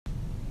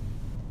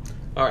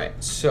All right,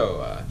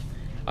 so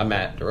I'm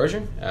Matt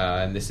DeRozier,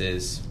 and this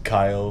is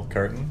Kyle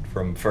Curtin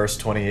from First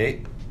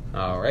 28.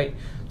 all right.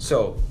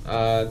 So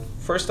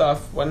first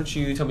off, why don't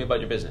you tell me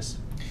about your business?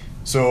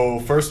 So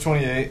First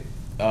 28,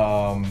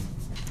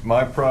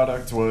 my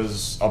product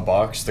was a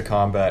box to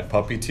combat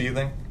puppy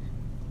teething.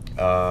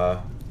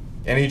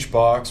 In each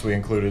box, we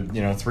included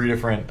 3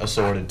 different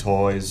assorted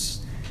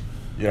toys,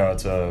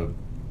 to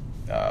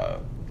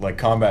like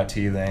combat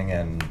teething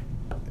and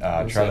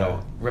try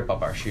to rip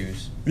up our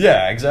shoes.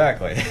 Yeah,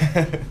 exactly.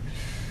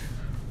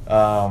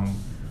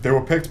 They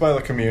were picked by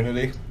the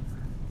community.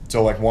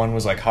 So, like, one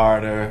was, like,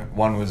 harder.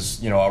 One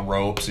was, a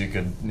rope, so you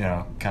could,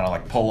 kind of,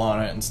 like, pull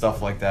on it and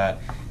stuff like that.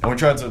 And we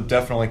tried to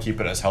definitely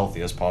keep it as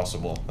healthy as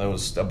possible. That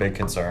was a big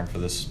concern for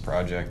this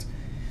project.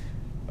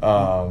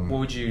 What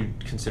would you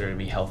consider to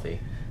be healthy?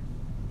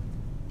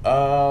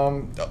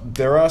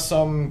 There are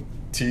some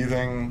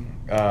teething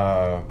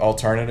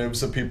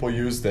alternatives that people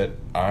use that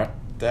aren't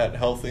that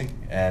healthy.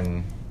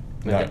 And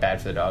They're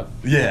bad for the dog?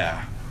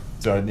 Yeah.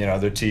 So,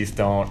 their teeth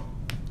don't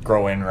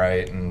grow in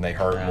right and they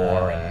hurt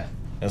more. And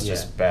it's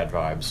just bad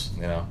vibes,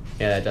 Yeah,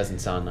 that doesn't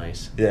sound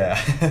nice.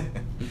 Yeah.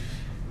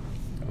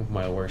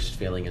 My worst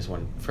feeling is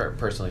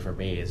personally for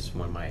me, is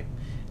when my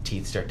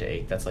teeth start to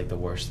ache. That's like the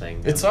worst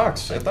thing. It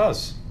sucks. It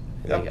does.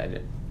 Like,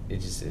 Yep.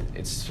 it's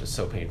just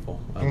so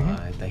painful.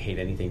 Mm-hmm. I hate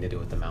anything to do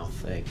with the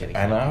mouth. Getting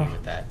I know.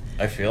 with that.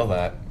 I feel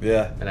that.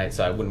 Yeah. And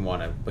so I wouldn't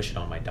want to push it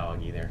on my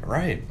dog either.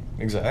 Right.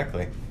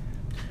 Exactly.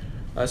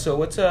 So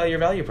what's your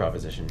value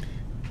proposition?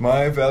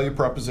 My value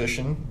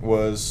proposition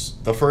was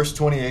the First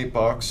 28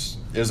 box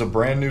is a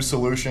brand new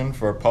solution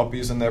for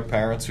puppies and their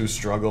parents who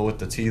struggle with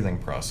the teething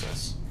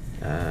process.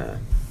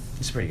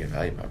 It's a pretty good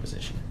value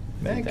proposition.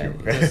 Thank you.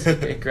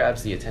 It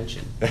grabs the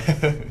attention.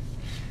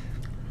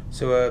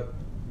 So,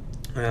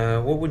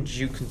 what would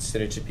you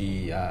consider to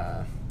be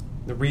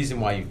the reason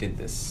why you did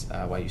this,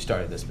 why you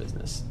started this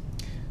business?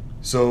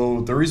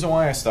 So the reason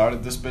why I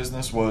started this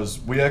business was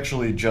we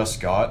actually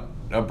just got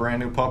a brand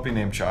new puppy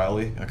named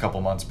Charlie a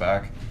couple months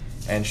back,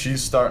 and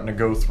she's starting to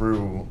go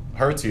through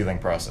her teething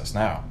process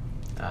now.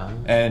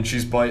 And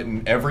she's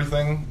biting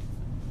everything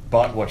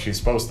but what she's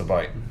supposed to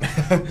bite.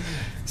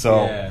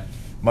 So yeah.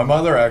 My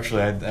mother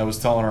actually, I was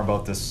telling her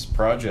about this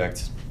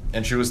project,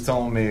 and she was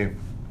telling me,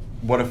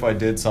 what if I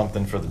did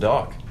something for the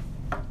dog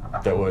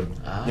that would,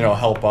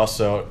 help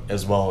us out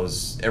as well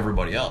as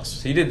everybody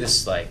else? So you did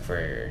this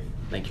for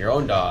your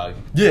own dog.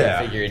 Yeah.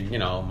 I figured,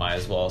 might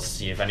as well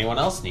see if anyone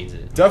else needs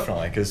it.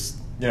 Definitely, because,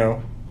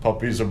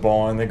 puppies are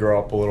born, they grow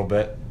up a little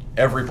bit.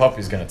 Every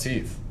puppy's going to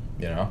teeth,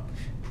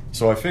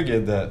 So I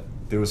figured that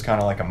there was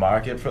kind of like a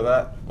market for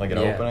that, like an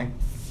opening.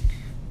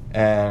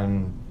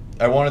 And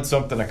I wanted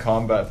something to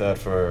combat that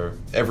for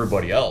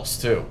everybody else,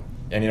 too.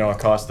 And, a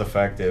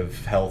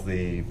cost-effective,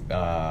 healthy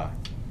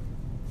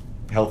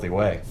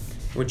way.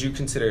 Would you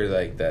consider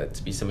that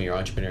to be some of your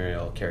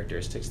entrepreneurial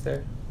characteristics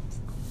there?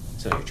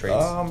 Some of your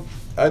traits?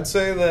 I'd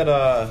say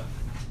that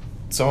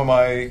some of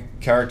my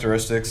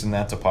characteristics in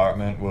that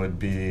department would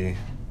be,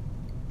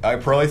 I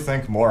probably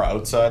think more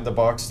outside the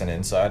box than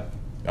inside.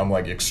 I'm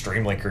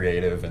extremely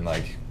creative and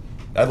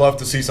I'd love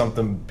to see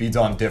something be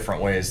done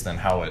different ways than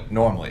how it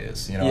normally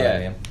is. You know what I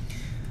mean?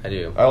 I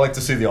do. I like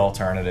to see the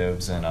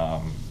alternatives and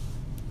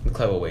the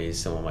clever ways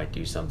someone might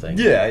do something.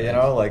 Yeah,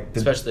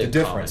 especially the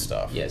different common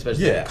stuff. Yeah,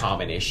 especially a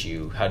common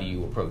issue. How do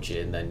you approach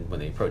it? And then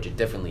when they approach it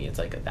differently, it's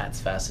that's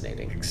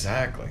fascinating.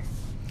 Exactly.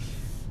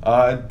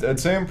 I'd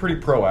say I'm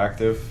pretty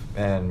proactive,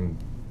 and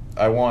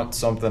I want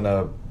something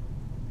to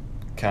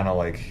kind of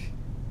I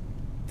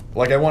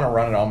want to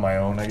run it on my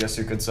own, I guess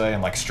you could say,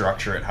 and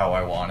structure it how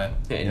I want it.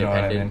 Yeah, you know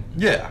what I mean?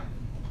 Yeah.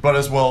 But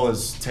as well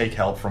as take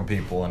help from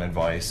people and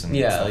advice and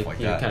stuff like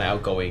that. Kind of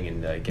outgoing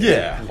and a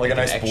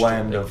nice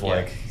blend of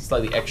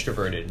slightly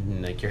extroverted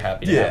and you're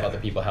happy to have other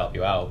people help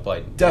you out,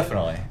 but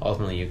definitely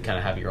ultimately you kind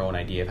of have your own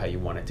idea of how you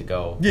want it to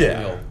go. Yeah.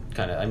 You'll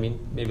kind of,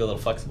 maybe a little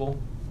flexible.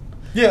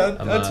 Yeah,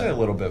 I'd say a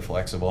little bit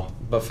flexible.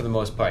 But for the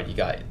most part, you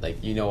got how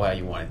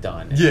you want it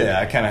done. Yeah,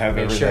 I kind of have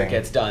make everything. Make sure it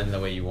gets done the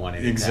way you want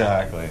it.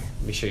 Exactly.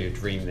 Make sure your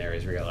dream there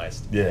is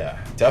realized.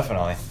 Yeah,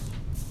 definitely.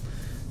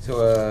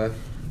 So,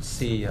 let's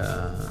see.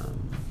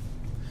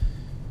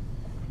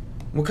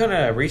 What kind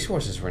of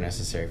resources were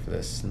necessary for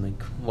this, and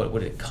what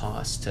would it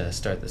cost to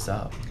start this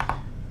up?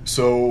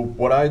 So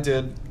what I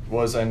did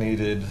was I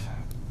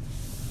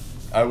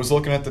was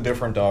looking at the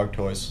different dog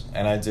toys,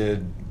 and I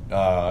did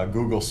a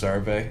Google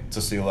survey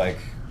to see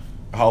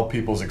how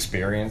people's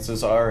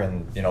experiences are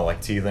and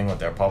teething with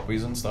their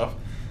puppies and stuff,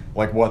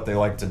 what they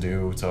like to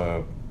do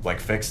to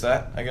fix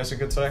that, I guess you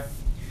could say.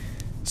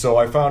 So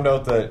I found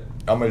out that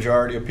a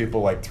majority of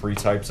people like 3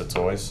 types of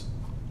toys.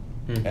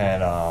 Mm-hmm.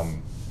 And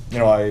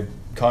I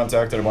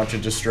contacted a bunch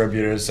of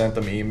distributors, sent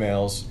them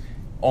emails,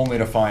 only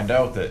to find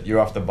out that you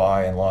have to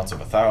buy in lots of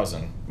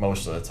 1,000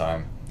 most of the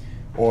time,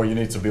 or you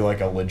need to be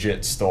a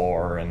legit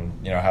store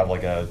and have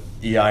a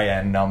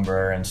EIN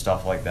number and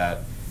stuff like that,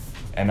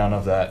 and none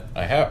of that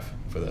I have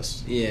for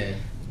this. Yeah.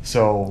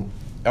 So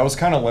I was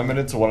kind of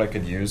limited to what I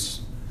could use,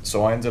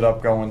 so I ended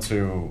up going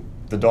to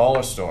the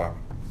dollar store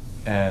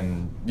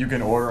and you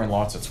can order in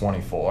lots of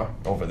 24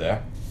 over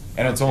there,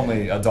 and it's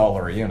only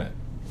 $1 a unit,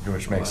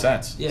 which makes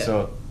sense. Yeah.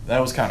 So that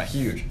was kind of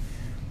huge.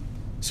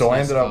 So I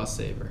ended up cost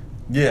saver.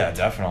 Yeah,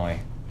 definitely.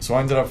 So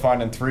I ended up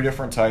finding 3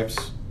 different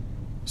types.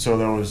 So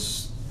there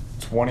was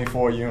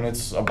 24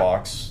 units a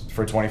box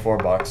for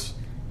 $24,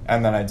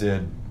 and then I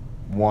did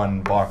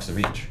 1 box of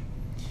each.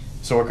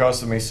 So it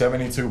costed me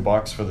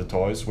 $72 for the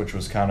toys, which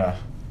was kind of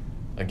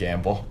a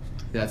gamble.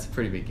 That's a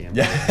pretty big gamble.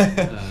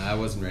 Yeah. I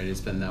wasn't ready to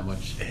spend that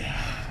much.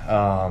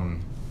 And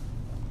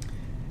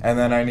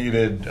then I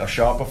needed a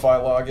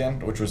Shopify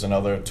login, which was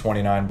another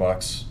 $29,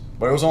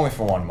 but it was only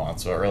for 1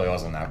 month, so it really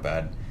wasn't that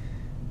bad.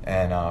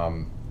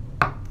 And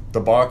the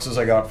boxes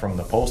I got from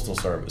the Postal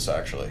Service,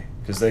 actually,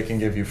 because they can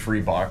give you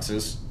free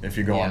boxes if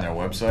you go on their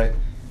website.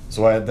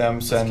 So I had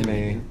them send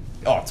me...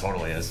 Oh, it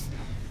totally is.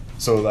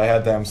 So I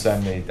had them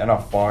send me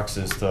enough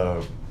boxes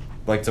to,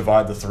 like,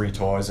 divide the 3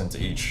 toys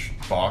into each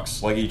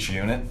box, like each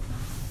unit.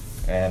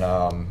 And,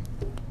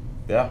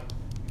 yeah.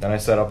 Then I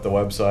set up the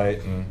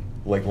website and,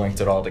 like,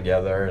 linked it all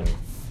together, and,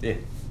 yeah.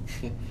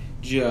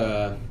 Did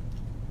you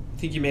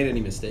think you made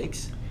any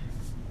mistakes?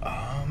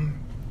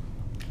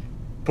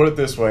 Put it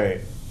this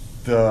way,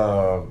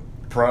 the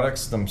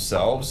products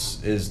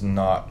themselves is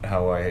not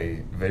how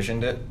I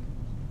visioned it.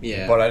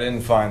 Yeah. But I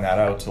didn't find that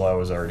out till I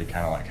was already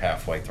kind of like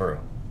halfway through.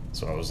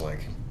 So I was like,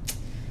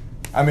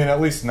 I mean, at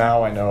least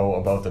now I know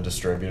about the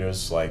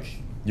distributors. Like,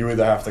 you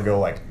either have to go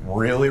like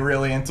really,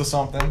 really into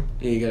something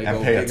You gotta and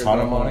go pay a big or ton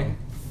go of money, home.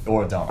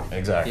 or don't.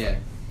 Exactly. Yeah.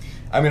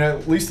 I mean,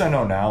 at least I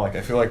know now. Like,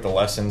 I feel like the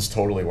lesson's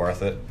totally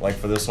worth it. Like,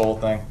 for this whole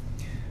thing.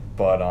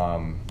 But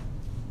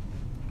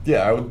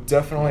yeah, I would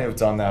definitely have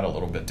done that a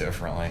little bit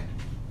differently.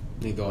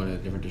 You go in a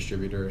different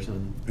distributor or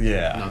something.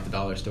 Yeah. Not the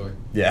dollar store.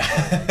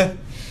 Yeah.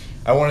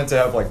 I wanted to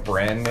have like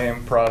brand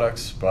name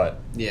products, but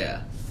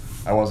Yeah.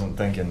 I wasn't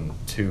thinking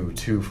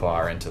too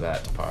far into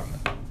that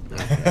department.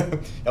 Okay.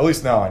 At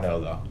least now I know,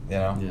 though. You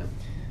know. Yeah.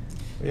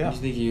 But yeah.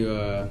 What do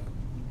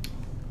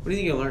you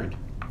think you learned?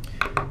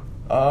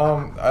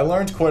 I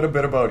learned quite a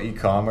bit about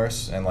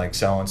e-commerce and like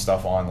selling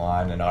stuff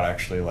online and not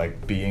actually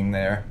like being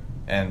there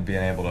and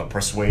being able to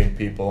persuade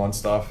people and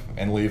stuff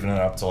and leaving it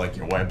up to like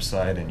your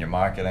website and your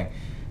marketing,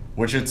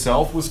 which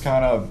itself was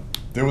kind of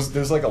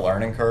there's like a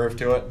learning curve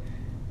to it.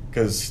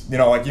 Because, you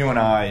know, like you and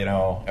I, you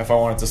know, if I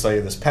wanted to sell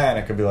you this pen,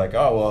 it could be like,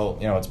 oh, well,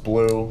 you know, it's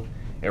blue,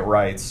 it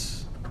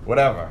writes,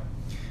 whatever.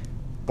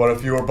 But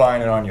if you were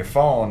buying it on your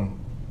phone,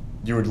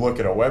 you would look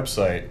at a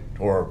website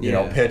or, you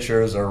know,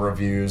 pictures or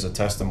reviews or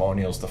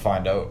testimonials to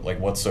find out,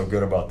 like, what's so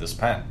good about this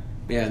pen.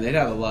 Yeah, and they'd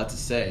have a lot to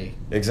say.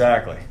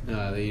 Exactly.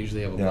 They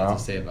usually have a lot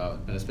to say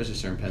about, and especially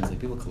certain pens. Like,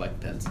 people collect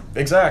pens.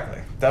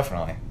 Exactly,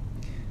 definitely.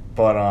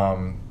 But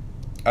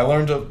I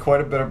learned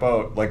quite a bit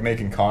about like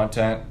making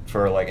content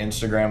for like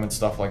Instagram and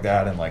stuff like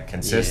that, and like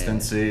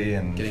consistency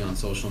and getting on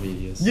social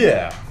medias.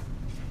 Yeah,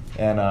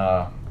 and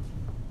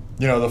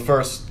you know, the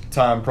first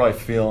time probably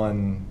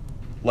feeling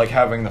like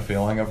having the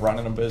feeling of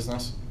running a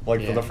business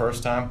like for the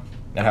first time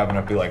and having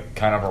it be like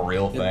kind of a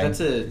real thing.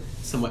 That's a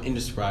somewhat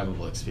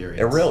indescribable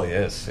experience. It really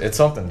is. It's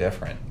something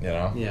different, you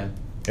know. Yeah.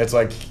 It's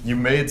like you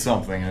made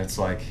something, and it's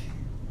like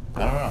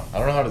I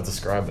don't know how to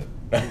describe it.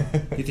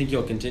 You think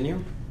you'll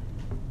continue?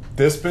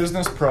 This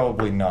business,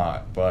 probably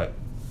not, but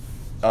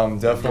I'm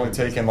definitely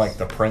taking like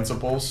the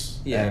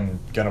principles and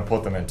gonna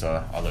put them into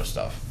other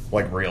stuff,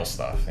 like real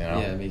stuff, you know?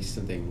 Yeah, make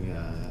something,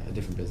 a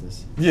different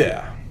business.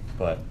 Yeah,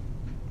 but...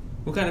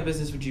 What kind of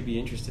business would you be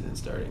interested in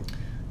starting?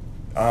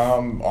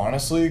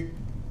 Honestly,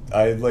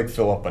 I'd like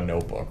fill up a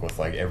notebook with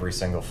like every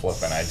single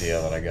flipping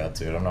idea that I got,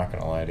 dude. I'm not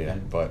gonna lie to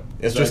you, but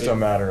it's just a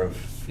matter of...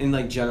 In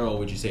like general,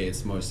 would you say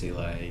it's mostly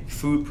like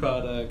food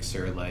products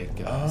or like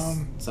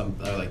some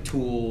like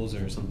tools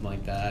or something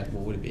like that?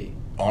 What would it be?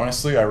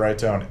 Honestly, I write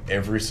down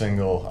every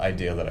single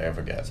idea that I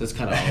ever get. So it's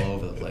kind of all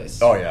over the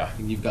place. Oh yeah.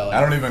 And you've got like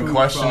I don't even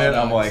question products, it.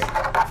 I'm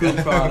like food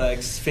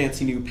products,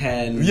 fancy new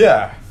pen.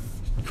 Yeah.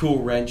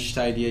 Cool wrench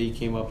idea you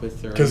came up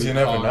with, because you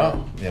never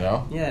know, you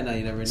know. Yeah, no,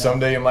 you never know.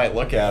 Someday you might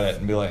look at it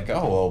and be like,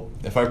 oh well,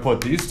 if I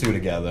put these two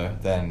together,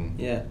 then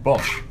boom.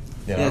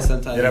 You know? Yeah,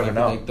 sometimes you never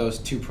know. Like those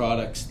two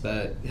products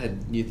that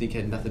you think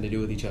had nothing to do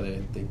with each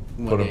other.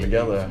 Put them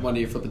together. One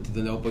day you flip it to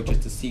the notebook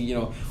just to see, you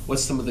know,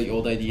 what's some of the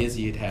old ideas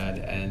you'd had,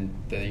 and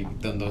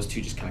then those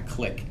two just kind of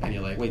click, and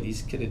you're like, wait,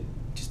 these could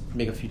just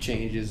make a few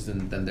changes,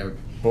 and then they're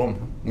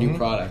boom, new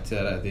product.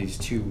 These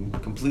two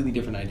completely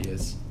different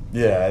ideas.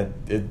 Yeah,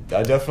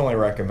 I definitely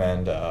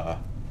recommend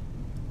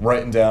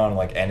writing down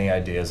like any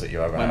ideas that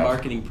you ever have. My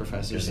marketing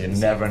professor said you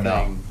never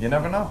know. You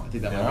never know. I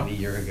think that might have been a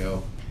year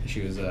ago.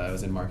 I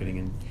was in marketing,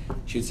 and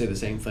she would say the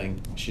same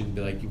thing. She'd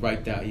be like, you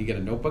get a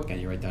notebook and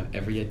you write down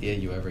every idea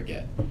you ever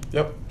get.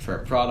 Yep. For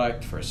a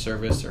product, for a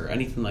service, or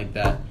anything like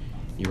that,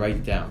 you write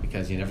it down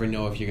because you never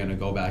know if you're going to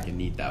go back and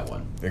need that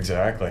one.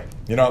 Exactly.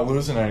 You're not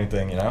losing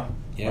anything, you know?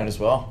 Yeah. Might as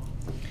well.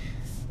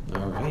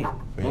 All right.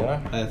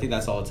 Well, I think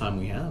that's all the time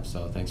we have,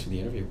 so thanks for the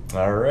interview.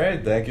 All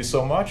right. Thank you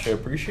so much. I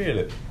appreciate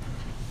it.